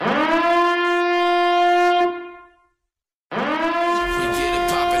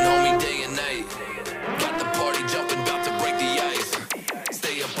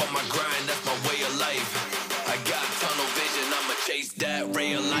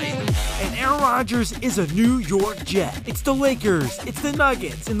And Aaron Rodgers is a New York Jet. It's the Lakers, it's the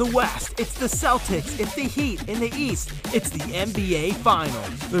Nuggets in the West, it's the Celtics, it's the Heat in the East, it's the NBA Finals.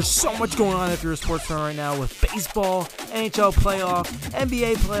 There's so much going on if you're a sports fan right now with baseball, NHL playoffs,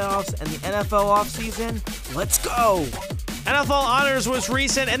 NBA playoffs, and the NFL offseason. Let's go! NFL honors was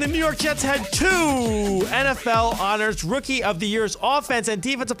recent, and the New York Jets had 2 NFL honors: Rookie of the Year's offense and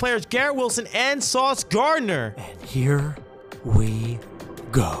defensive players Garrett Wilson and Sauce Gardner. And here we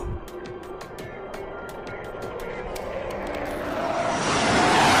go.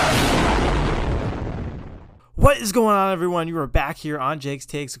 What is going on, everyone? You are back here on Jake's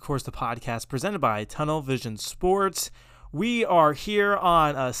Takes, of course, the podcast presented by Tunnel Vision Sports. We are here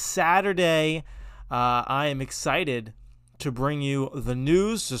on a Saturday. I am excited to bring you the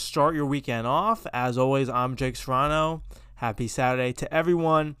news to start your weekend off. As always, I'm Jake Serrano. Happy Saturday to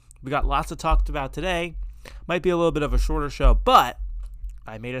everyone. We got lots to talk about today. Might be a little bit of a shorter show, but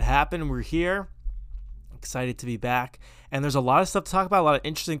I made it happen. We're here. Excited to be back. And there's a lot of stuff to talk about, a lot of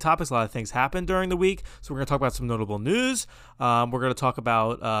interesting topics, a lot of things happened during the week. So we're going to talk about some notable news. We're going to talk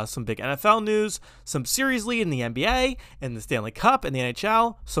about some big NFL news, some series lead in the NBA, and the Stanley Cup, and the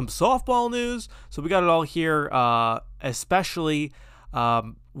NHL, some softball news. So we got it all here, especially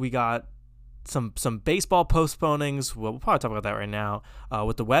we got some baseball postponings. We'll probably talk about that right now.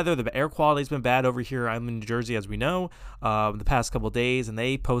 With the weather, the air quality's been bad over here. I'm in New Jersey, as we know, the past couple of days, and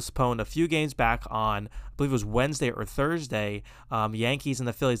they postponed a few games back on, I believe it was Wednesday or Thursday. Yankees and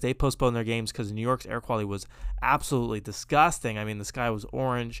the Phillies, they postponed their games because New York's air quality was absolutely disgusting. I mean, the sky was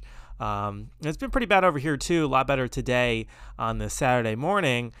orange. It's been pretty bad over here, too. A lot better today on this Saturday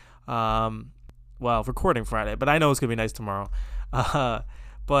morning. Well, recording Friday, but I know it's going to be nice tomorrow.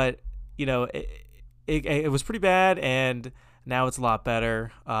 But you know, it was pretty bad, and now it's a lot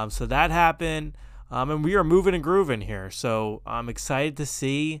better. So that happened, and we are moving and grooving here. So I'm excited to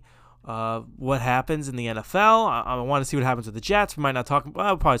see what happens in the NFL. I want to see what happens with the Jets. We might not talk. Well,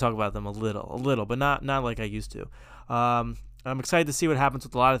 I'll probably talk about them a little, but not like I used to. I'm excited to see what happens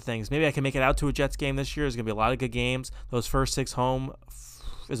with a lot of things. Maybe I can make it out to a Jets game this year. There's gonna be a lot of good games. Those first 6 home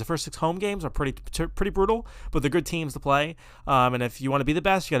games are pretty brutal, but they're good teams to play. And if you want to be the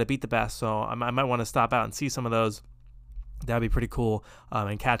best, you got to beat the best. So I might want to stop out and see some of those. That'd be pretty cool,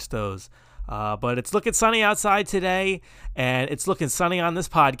 and catch those. But it's looking sunny outside today, and it's looking sunny on this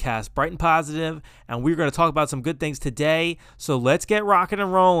podcast, bright and positive, and we're going to talk about some good things today. So let's get rocking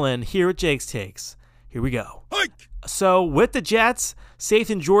and rolling here at Jake's Takes. Here we go. Hike! So with the Jets,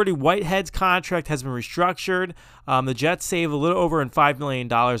 safety Jordy Whitehead's contract has been restructured. The Jets save a little over $5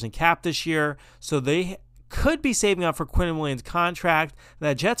 million in cap this year, so they could be saving up for Quinn Williams' contract.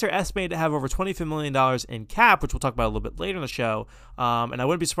 The Jets are estimated to have over $25 million in cap, which we'll talk about a little bit later in the show. And I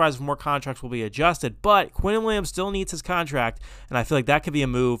wouldn't be surprised if more contracts will be adjusted. But Quinn Williams still needs his contract, and I feel like that could be a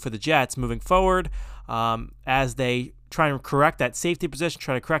move for the Jets moving forward as they try and correct that safety position,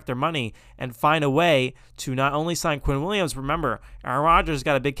 try to correct their money, and find a way to not only sign Quinn Williams. Remember, Aaron Rodgers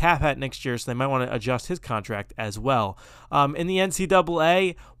got a big cap hit next year, so they might want to adjust his contract as well. In the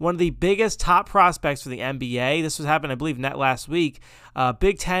NCAA, one of the biggest top prospects for the NBA, this was happening, I believe, net last week,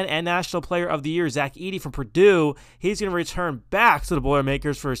 Big Ten and National Player of the Year, Zach Edey from Purdue, he's going to return back to the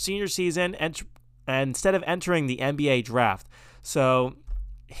Boilermakers for his senior season and instead of entering the NBA draft. So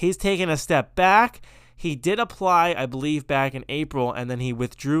he's taking a step back. He did apply, I believe, back in April, and then he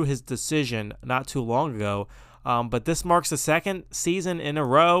withdrew his decision not too long ago. But this marks the second season in a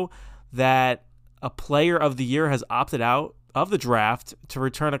row that a player of the year has opted out of the draft to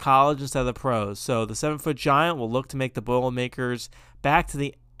return to college instead of the pros. So the 7-foot giant will look to make the Boilermakers back to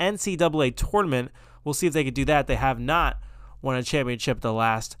the NCAA tournament. We'll see if they can do that. They have not won a championship the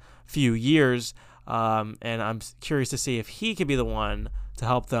last few years, and I'm curious to see if he can be the one to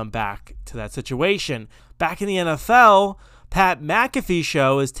help them back to that situation. Back in the NFL, Pat McAfee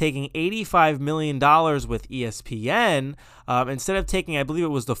show is taking $85 million with ESPN instead of taking, I believe it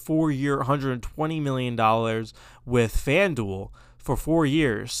was the 4-year $120 million with FanDuel for 4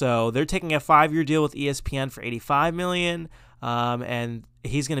 years. So they're taking a 5-year deal with ESPN for $85 million, and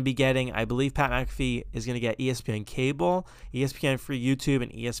he's going to be getting, I believe Pat McAfee is going to get ESPN Cable, ESPN Free YouTube,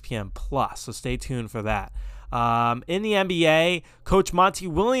 and ESPN Plus. So stay tuned for that. In the NBA, Coach Monty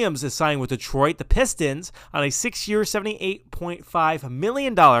Williams is signing with Detroit, the Pistons, on a 6-year, $78.5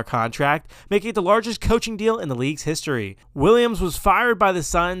 million contract, making it the largest coaching deal in the league's history. Williams was fired by the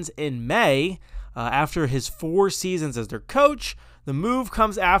Suns in May after his 4 seasons as their coach. The move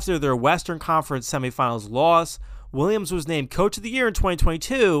comes after their Western Conference semifinals loss. Williams was named Coach of the Year in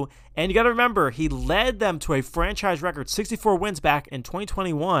 2022, and you got to remember, he led them to a franchise record 64 wins back in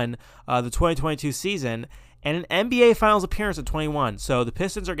 2021, the 2022 season, and an NBA Finals appearance at 21. So the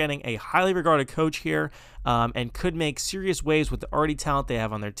Pistons are getting a highly regarded coach here, and could make serious waves with the already talent they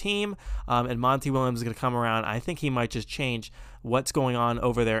have on their team. And Monty Williams is going to come around. I think he might just change what's going on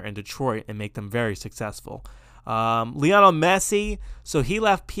over there in Detroit and make them very successful. Lionel Messi, so he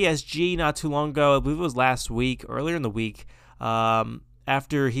left PSG not too long ago. I believe it was last week, earlier in the week,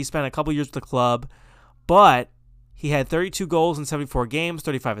 after he spent a couple years with the club. But he had 32 goals in 74 games,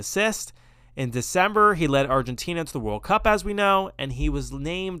 35 assists. In December, he led Argentina to the World Cup, as we know, and he was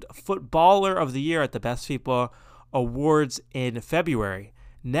named Footballer of the Year at the Best FIFA Awards in February.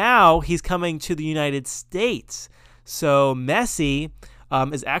 Now he's coming to the United States. So Messi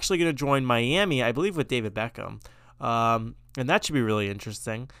is actually going to join Miami, I believe, with David Beckham. And that should be really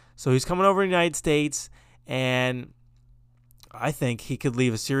interesting. So he's coming over to the United States, and I think he could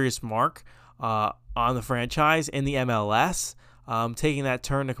leave a serious mark on the franchise in the MLS, taking that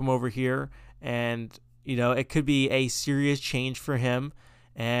turn to come over here. And, it could be a serious change for him,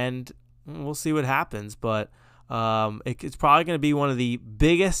 and we'll see what happens. But it's probably going to be one of the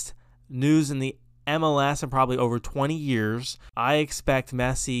biggest news in the MLS in probably over 20 years. I expect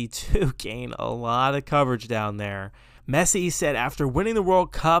Messi to gain a lot of coverage down there. Messi said after winning the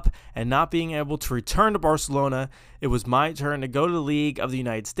World Cup and not being able to return to Barcelona, it was my turn to go to the League of the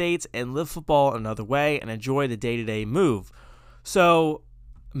United States and live football another way and enjoy the day-to-day move. So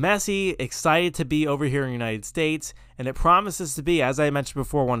Messi excited to be over here in the United States, and it promises to be, as I mentioned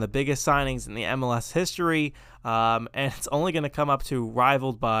before, one of the biggest signings in the MLS history, and it's only going to come up to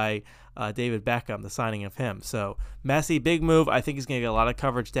rivaled by David Beckham, the signing of him. So Messi, big move. I think he's going to get a lot of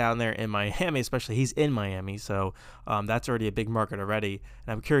coverage down there in Miami, especially he's in Miami, so that's already a big market already,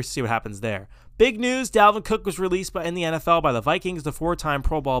 and I'm curious to see what happens there. Big news, Dalvin Cook was released in the NFL by the Vikings. The four-time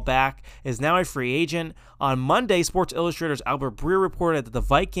Pro Bowl back is now a free agent. On Monday, Sports Illustrated's Albert Breer reported that the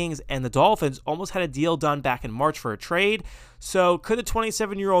Vikings and the Dolphins almost had a deal done back in March for a trade. So could the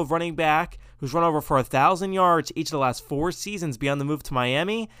 27-year-old running back, who's run over for 1,000 yards each of the last 4 seasons, be on the move to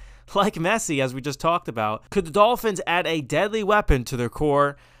Miami? Like Messi, as we just talked about, could the Dolphins add a deadly weapon to their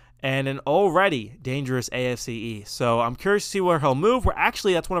core and an already dangerous AFC East? So I'm curious to see where he'll move.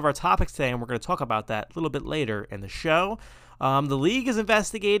 That's one of our topics today, and we're going to talk about that a little bit later in the show. The league is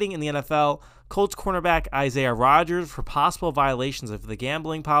investigating in the NFL Colts cornerback Isaiah Rodgers for possible violations of the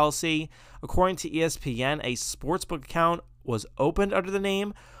gambling policy. According to ESPN, a sportsbook account was opened under the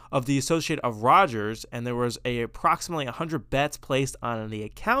name of the associate of Rodgers, and there was approximately 100 bets placed on the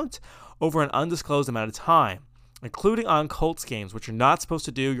account over an undisclosed amount of time, including on Colts games, which you're not supposed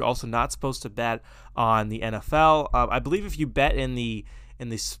to do. You're also not supposed to bet on the NFL. I believe if you bet in the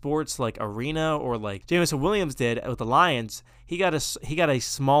sports like arena, or like Jameson Williams did with the Lions, he got a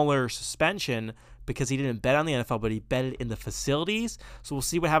smaller suspension because he didn't bet on the NFL, but he betted in the facilities. So we'll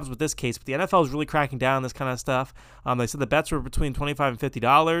see what happens with this case. But the NFL is really cracking down on this kind of stuff. They said the bets were between $25 and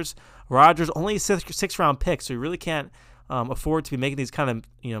 $50. Rodgers only a six-round pick, so you really can't afford to be making these kind of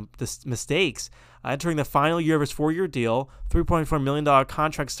mistakes. Entering the final year of his 4-year deal, $3.4 million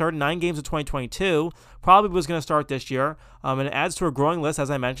contract, started 9 games in 2022. Probably was going to start this year. And it adds to a growing list, as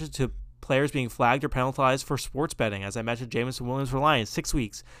I mentioned, to players being flagged or penalized for sports betting. As I mentioned, Jameson Williams for Lions, 6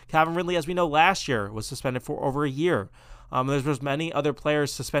 weeks. Calvin Ridley, as we know, last year was suspended for over a year. There's many other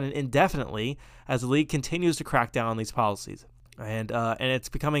players suspended indefinitely as the league continues to crack down on these policies. And it's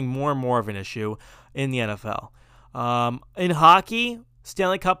becoming more and more of an issue in the NFL. In hockey,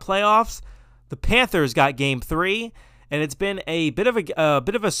 Stanley Cup playoffs, the Panthers got Game 3, and it's been a bit of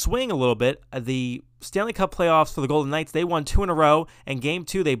a swing a little bit. The Stanley Cup playoffs for the Golden Knights, they won 2 in a row, and Game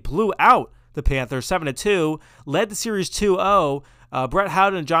 2 they blew out the Panthers 7-2, led the series 2-0. Brett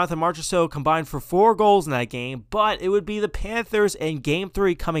Howden and Jonathan Marchessault combined for 4 goals in that game, but it would be the Panthers in Game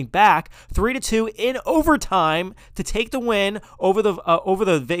 3 coming back 3-2 in overtime to take the win over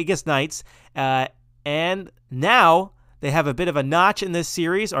the Vegas Knights, and now they have a bit of a notch in this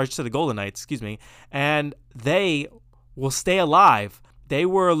series, or I should say the Golden Knights, and they will stay alive. It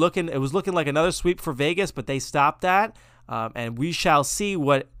was looking like another sweep for Vegas, but they stopped that, and we shall see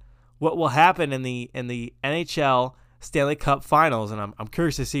what will happen in the NHL Stanley Cup Finals, and I'm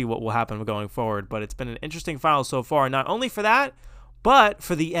curious to see what will happen going forward. But it's been an interesting final so far, not only for that, but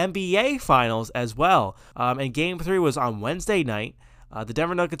for the NBA Finals as well. And Game 3 was on Wednesday night. The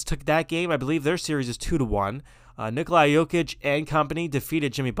Denver Nuggets took that game. I believe their series is 2-1. Nikola Jokic and company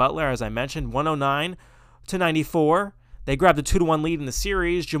defeated Jimmy Butler, as I mentioned, 109-94. They grabbed a 2-1 lead in the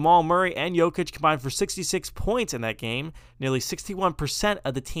series. Jamal Murray and Jokic combined for 66 points in that game, nearly 61%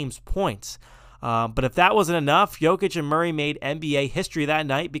 of the team's points. But if that wasn't enough, Jokic and Murray made NBA history that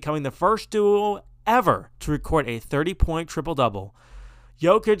night, becoming the first duo ever to record a 30-point triple-double.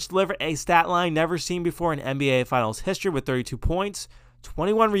 Jokic delivered a stat line never seen before in NBA Finals history with 32 points,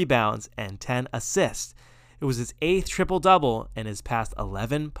 21 rebounds, and 10 assists. It was his 8th triple-double in his past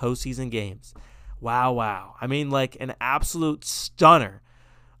 11 postseason games. Wow. I mean, like an absolute stunner.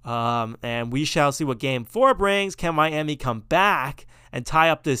 And we shall see what Game 4 brings. Can Miami come back and tie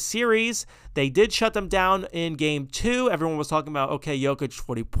up this series? They did shut them down in Game 2. Everyone was talking about, okay, Jokic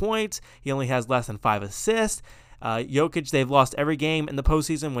 40 points. He only has less than 5 assists. Jokic, they've lost every game in the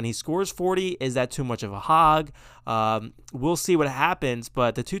postseason. When he scores 40, is that too much of a hog? We'll see what happens.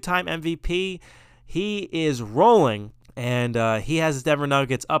 But the 2-time MVP, he is rolling, and he has his Denver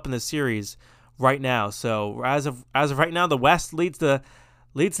Nuggets up in the series right now. So as of right now, the West leads the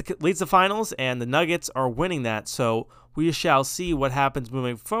finals, and the Nuggets are winning that. So we shall see what happens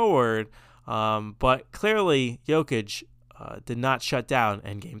moving forward. But clearly, Jokic did not shut down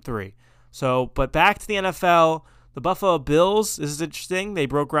in Game 3. So, but back to the NFL, the Buffalo Bills, this is interesting. They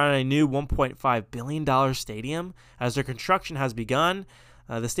broke ground on a new $1.5 billion stadium as their construction has begun.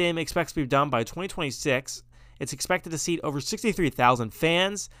 The stadium expects to be done by 2026. It's expected to seat over 63,000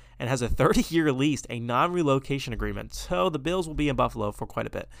 fans and has a 30-year lease, a non-relocation agreement. So the Bills will be in Buffalo for quite a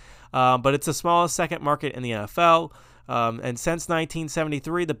bit. But it's the smallest second market in the NFL. And since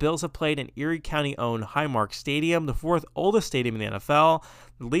 1973, the Bills have played in Erie County-owned Highmark Stadium, the 4th oldest stadium in the NFL.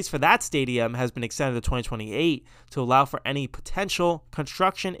 The lease for that stadium has been extended to 2028 to allow for any potential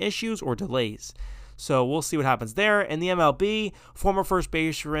construction issues or delays. So we'll see what happens there. In the MLB, former first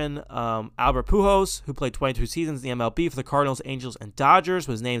baseman Albert Pujols, who played 22 seasons in the MLB for the Cardinals, Angels, and Dodgers,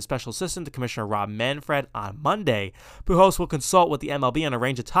 was named special assistant to Commissioner Rob Manfred on Monday. Pujols will consult with the MLB on a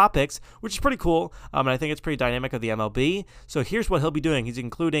range of topics, which is pretty cool, and I think it's pretty dynamic of the MLB. So here's what he'll be doing. He's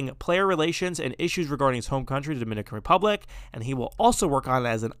including player relations and issues regarding his home country, the Dominican Republic, and he will also work on it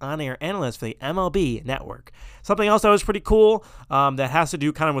as an on-air analyst for the MLB network. Something else that was pretty cool that has to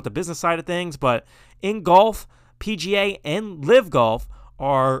do kind of with the business side of things, but in golf, PGA and Live Golf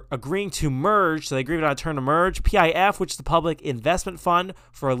are agreeing to merge. So they agreed on a term to merge. PIF, which is the public investment fund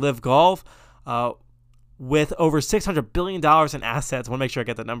for Live Golf, with over $600 billion in assets, I want to make sure I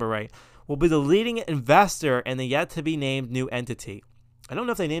get the number right, will be the leading investor in the yet-to-be-named new entity. I don't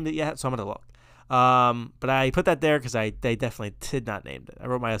know if they named it yet, so I'm going to look. But I put that there because they definitely did not name it. I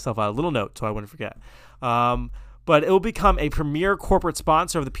wrote myself a little note so I wouldn't forget. But it will become a premier corporate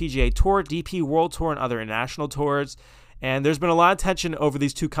sponsor of the PGA Tour, DP World Tour, and other international tours. And there's been a lot of tension over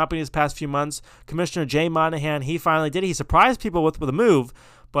these two companies the past few months. Commissioner Jay Monahan, he finally did it. He surprised people with a move,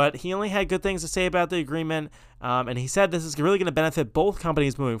 but he only had good things to say about the agreement. And he said this is really going to benefit both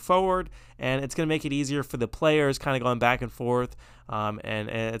companies moving forward, and it's going to make it easier for the players kind of going back and forth. And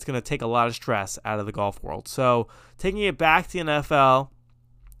it's going to take a lot of stress out of the golf world. So taking it back to the NFL,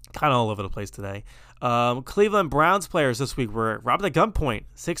 kind of all over the place today. Cleveland Browns players this week were robbed at gunpoint,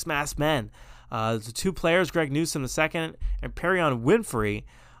 6 masked men. The 2 players, Greg Newsome II and Perion Winfrey,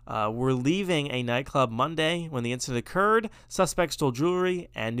 were leaving a nightclub Monday when the incident occurred. Suspects stole jewelry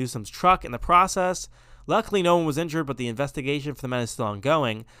and Newsome's truck in the process. Luckily, no one was injured, but the investigation for the men is still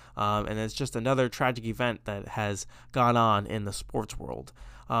ongoing, and it's just another tragic event that has gone on in the sports world.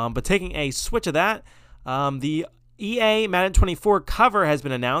 But taking a switch of that, the EA Madden 24 cover has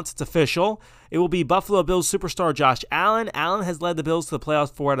been announced. It's official. It will be Buffalo Bills superstar Josh Allen. Allen has led the Bills to the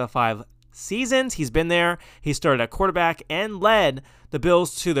playoffs 4 out of 5 seasons. He's been there. He started at quarterback and led the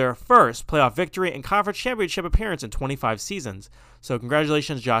Bills to their first playoff victory and conference championship appearance in 25 seasons. So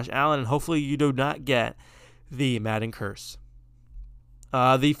congratulations, Josh Allen, and hopefully you do not get the Madden curse.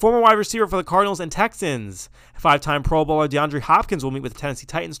 The former wide receiver for the Cardinals and Texans, 5-time Pro Bowler DeAndre Hopkins, will meet with the Tennessee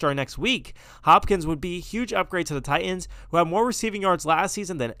Titans starting next week. Hopkins would be a huge upgrade to the Titans, who had more receiving yards last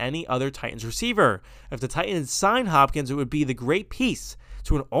season than any other Titans receiver. If the Titans sign Hopkins, it would be the great piece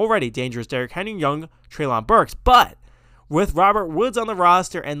to an already dangerous Derrick Henry, young Treylon Burks. But with Robert Woods on the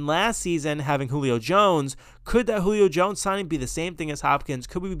roster and last season having Julio Jones, could that Julio Jones signing be the same thing as Hopkins?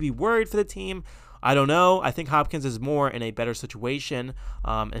 Could we be worried for the team? I don't know. I think Hopkins is more in a better situation,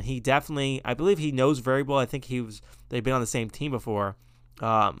 and he definitely, I believe he knows very well. I think they've been on the same team before,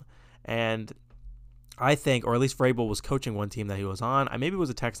 and I think, or at least Vrabel was coaching one team that he was on. Maybe it was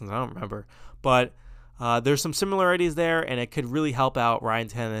the Texans. I don't remember, but there's some similarities there, and it could really help out Ryan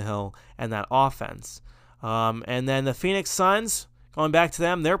Tannehill and that offense. And then the Phoenix Suns, going back to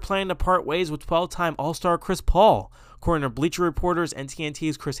them, they're planning to part ways with 12-time All-Star Chris Paul. According to Bleacher Reporters and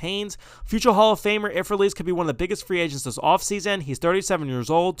TNT's Chris Haynes, future Hall of Famer, if released, could be one of the biggest free agents this offseason. He's 37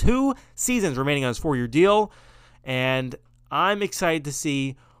 years old, 2 seasons remaining on his 4-year deal, and I'm excited to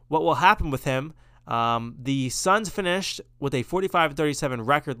see what will happen with him. The Suns finished with a 45-37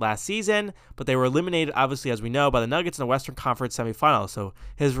 record last season, but they were eliminated, obviously, as we know, by the Nuggets in the Western Conference semifinals. So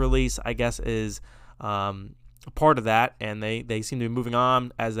his release, I guess, is a part of that, and they seem to be moving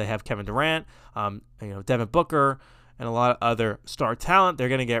on as they have Kevin Durant, Devin Booker, and a lot of other star talent. They're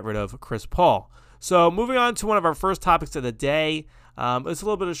going to get rid of Chris Paul. So moving on to one of our first topics of the day. It's a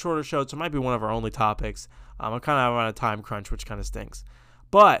little bit of a shorter show, so it might be one of our only topics. I'm kind of on a time crunch, which kind of stinks.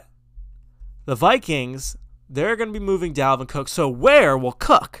 But the Vikings, they're going to be moving Dalvin Cook. So where will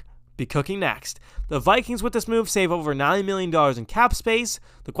Cook be cooking next? The Vikings, with this move, save over $90 million in cap space.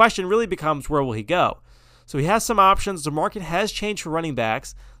 The question really becomes, where will he go? So he has some options. The market has changed for running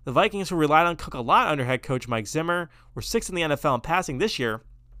backs. The Vikings, who relied on Cook a lot under head coach Mike Zimmer, were 6th in the NFL in passing this year,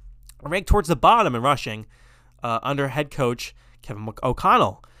 are ranked towards the bottom in rushing under head coach Kevin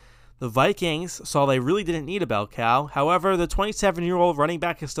O'Connell. The Vikings saw they really didn't need a bell cow. However, the 27-year-old running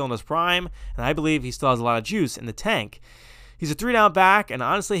back is still in his prime, and I believe he still has a lot of juice in the tank. He's a 3-down back, and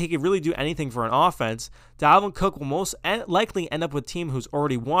honestly, he could really do anything for an offense. Dalvin Cook will most likely end up with a team who's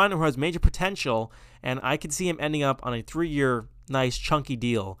already won, who has major potential, and I could see him ending up on a 3-year nice chunky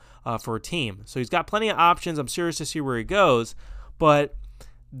deal for a team. So he's got plenty of options. I'm curious to see where he goes, but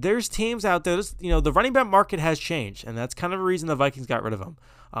there's teams out there, the running back market has changed, and that's kind of the reason the Vikings got rid of him.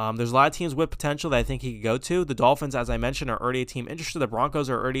 There's a lot of teams with potential that I think he could go to. The Dolphins, as I mentioned, are already a team interested. The Broncos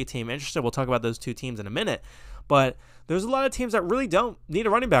are already a team interested. We'll talk about those two teams in a minute. But there's a lot of teams that really don't need a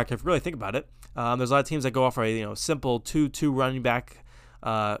running back, if you really think about it. There's a lot of teams that go off for a simple 2-2 running back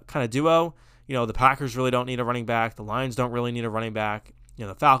kind of duo. The Packers really don't need a running back. The Lions don't really need a running back.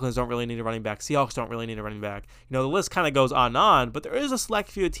 The Falcons don't really need a running back. Seahawks don't really need a running back. The list kind of goes on and on, but there is a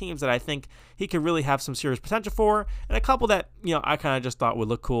select few teams that I think he could really have some serious potential for, and a couple that, I kind of just thought would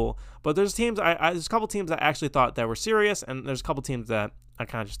look cool. But there's teams, there's a couple teams that I actually thought that were serious, and there's a couple teams that I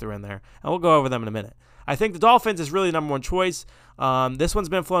kind of just threw in there, and we'll go over them in a minute. I think the Dolphins is really the number one choice. This one's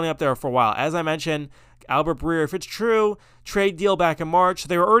been floating up there for a while. As I mentioned, Albert Breer, if it's true, trade deal back in March.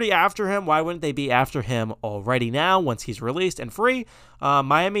 They were already after him. Why wouldn't they be after him already now once he's released and free?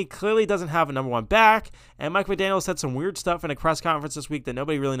 Miami clearly doesn't have a number one back, and Mike McDaniel said some weird stuff in a press conference this week that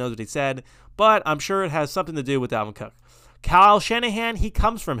nobody really knows what he said, but I'm sure it has something to do with Dalvin Cook. Kyle Shanahan, he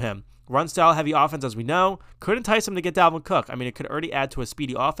comes from him. Run style heavy offense, as we know, could entice him to get Dalvin Cook. I mean, it could already add to a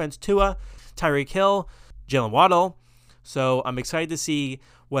speedy offense. Tua, Tyreek Hill, Jalen Waddle. So I'm excited to see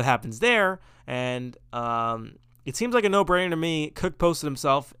what happens there. And it seems like a no-brainer to me. Cook posted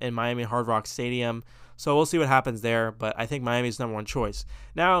himself in Miami Hard Rock Stadium. So we'll see what happens there. But I think Miami's number one choice.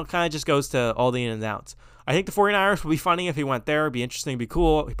 Now it kind of just goes to all the ins and outs. I think the 49ers would be funny if he went there. It'd be interesting. It'd be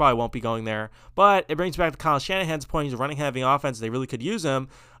cool. He probably won't be going there. But it brings me back to Kyle Shanahan's point. He's a running heavy offense. They really could use him.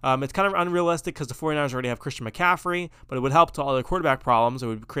 It's kind of unrealistic because the 49ers already have Christian McCaffrey, but it would help to all their quarterback problems. It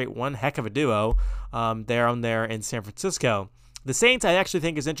would create one heck of a duo there in San Francisco. The Saints, I actually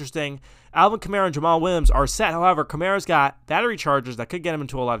think, is interesting. Alvin Kamara and Jamal Williams are set. However, Kamara's got battery chargers that could get him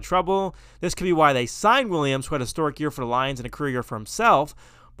into a lot of trouble. This could be why they signed Williams, who had a historic year for the Lions and a career year for himself.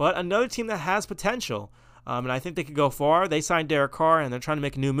 But another team that has potential, and I think they could go far. They signed Derek Carr, and they're trying to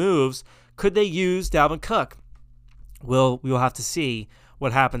make new moves. Could they use Dalvin Cook? We will have to see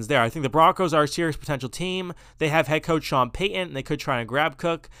what happens there. I think the Broncos are a serious potential team. They have head coach Sean Payton, and they could try and grab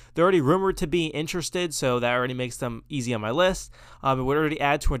Cook. They're already rumored to be interested, so that already makes them easy on my list. It would already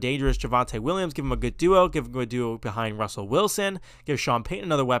add to a dangerous Javonte Williams, give him a good duo, give him a good duo behind Russell Wilson, give Sean Payton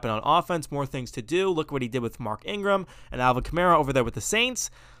another weapon on offense, more things to do. Look what he did with Mark Ingram and Alvin Kamara over there with the Saints.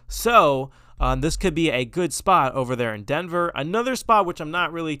 So this could be a good spot over there in Denver. Another spot which I'm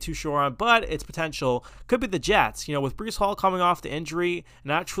not really too sure on, but its potential could be the Jets. With Breece Hall coming off the injury,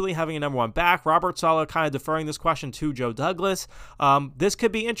 not truly having a number one back, Robert Saleh kind of deferring this question to Joe Douglas. This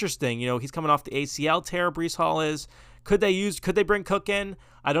could be interesting. He's coming off the ACL tear, Breece Hall is. Could they bring Cook in?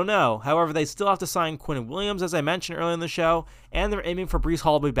 I don't know. However, they still have to sign Quinnen Williams, as I mentioned earlier in the show, and they're aiming for Breece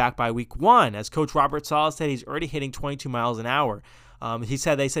Hall to be back by week 1. As Coach Robert Saleh said, he's already hitting 22 miles an hour. They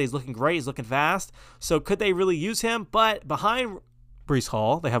said he's looking great, he's looking fast. So could they really use him? But behind Breece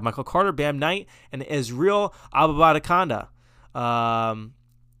Hall, they have Michael Carter, Bam Knight, and Israel Abanikanda. I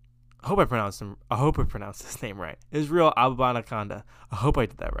hope I pronounced his name right. Israel Abanikanda. I hope I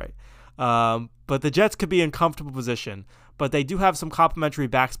did that right. But the Jets could be in comfortable position. But they do have some complimentary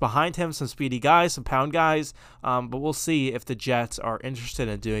backs behind him, some speedy guys, some pound guys. But we'll see if the Jets are interested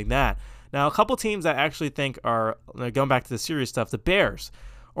in doing that. Now, a couple teams I actually think are, going back to the serious stuff, the Bears.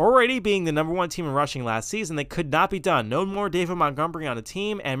 Already being the number one team in rushing last season, they could not be done. No more David Montgomery on the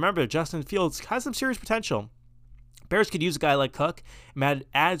team. And remember, Justin Fields has some serious potential. Bears could use a guy like Cook and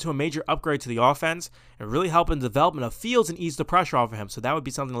add to a major upgrade to the offense and really help in the development of Fields and ease the pressure off of him. So that would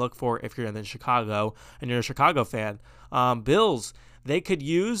be something to look for if you're in Chicago and you're a Chicago fan. Bills, they could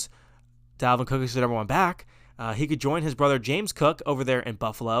use Dalvin Cook as the number one back. He could join his brother James Cook over there in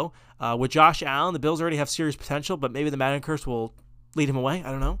Buffalo. With Josh Allen, the Bills already have serious potential, but maybe the Madden curse will lead him away. I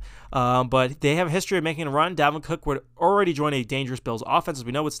don't know. But they have a history of making a run. Dalvin Cook would already join a dangerous Bills offense, as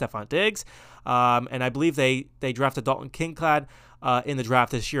we know, with Stephon Diggs. And I believe they drafted Dalton Kincaid in the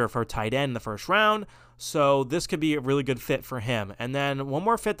draft this year for tight end in the first round. So this could be a really good fit for him. And then one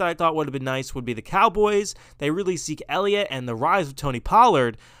more fit that I thought would have been nice would be the Cowboys. They released Zeke Elliott and the rise of Tony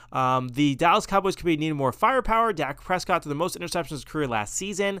Pollard. The Dallas Cowboys could be needing more firepower. Dak Prescott threw the most interceptions in his career last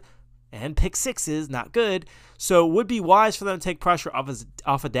season. And pick sixes, not good. So it would be wise for them to take pressure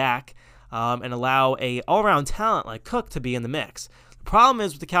off of Dak and allow a all-around talent like Cook to be in the mix. The problem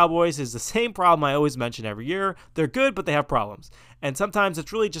is with the Cowboys is the same problem I always mention every year. They're good, but they have problems. And sometimes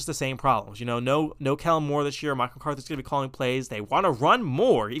it's really just the same problems. You know, no Kellen Moore this year. Mike McCarthy's going to be calling plays. They want to run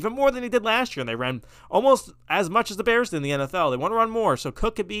more, even more than he did last year. And they ran almost as much as the Bears did in the NFL. They want to run more. So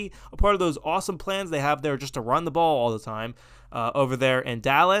Cook could be a part of those awesome plans they have there just to run the ball all the time over there in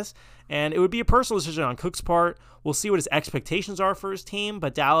Dallas. And it would be a personal decision on Cook's part. We'll see what his expectations are for his team,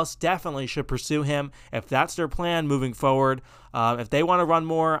 but Dallas definitely should pursue him if that's their plan moving forward. If they want to run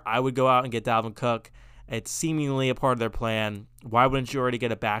more, I would go out and get Dalvin Cook. It's seemingly a part of their plan. Why wouldn't you already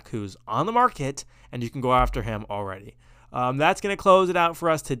get a back who's on the market and you can go after him already? That's going to close it out for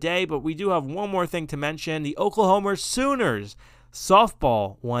us today, but we do have one more thing to mention. The Oklahoma Sooners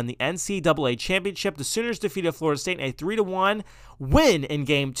softball won the NCAA championship. The Sooners defeated Florida State in a 3-1 win in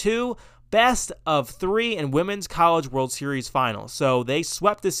Game 2. Best of 3 in Women's College World Series Finals. So they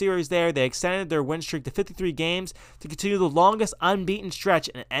swept the series there. They extended their win streak to 53 games to continue the longest unbeaten stretch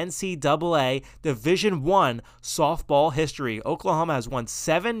in NCAA Division I softball history. Oklahoma has won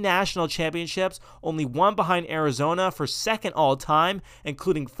 7 national championships, only one behind Arizona for second all-time,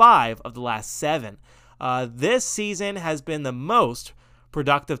 including 5 of the last 7. This season has been the most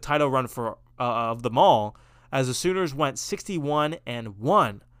productive title run of them all, as the Sooners went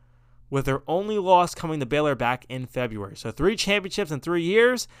 61-1. with their only loss coming to Baylor back in February. So 3 championships in 3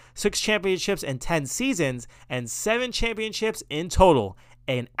 years, 6 championships in 10 seasons, and 7 championships in total.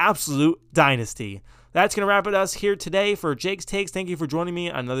 An absolute dynasty. That's going to wrap it us here today for Jake's Takes. Thank you for joining me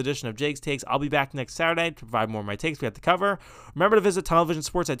on another edition of Jake's Takes. I'll be back next Saturday to provide more of my takes we have to cover. Remember to visit Tunnel Vision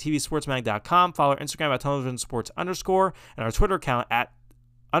Sports at tvsportsmag.com. Follow our Instagram at tunnelvisionsports_, and our Twitter account at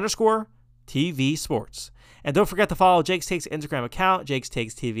 _TV Sports. And don't forget to follow Jake's Takes Instagram account, Jake's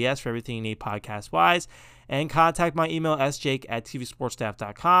Takes TVS, for everything you need podcast-wise. And contact my email,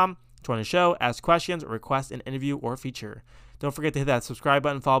 sjake@tvsportstaff.com. Join the show, ask questions, or request an interview or feature. Don't forget to hit that subscribe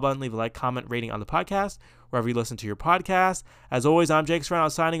button, follow button, leave a like, comment, rating on the podcast, wherever you listen to your podcast. As always, I'm Jake Serrano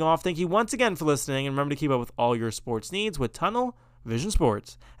signing off. Thank you once again for listening, and remember to keep up with all your sports needs with Tunnel Vision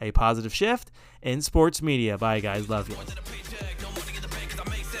Sports, a positive shift in sports media. Bye, guys. Love you.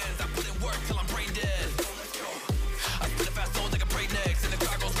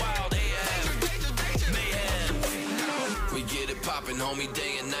 Homie,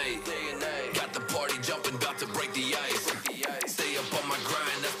 day and night. Got the party jumping, about to break the ice.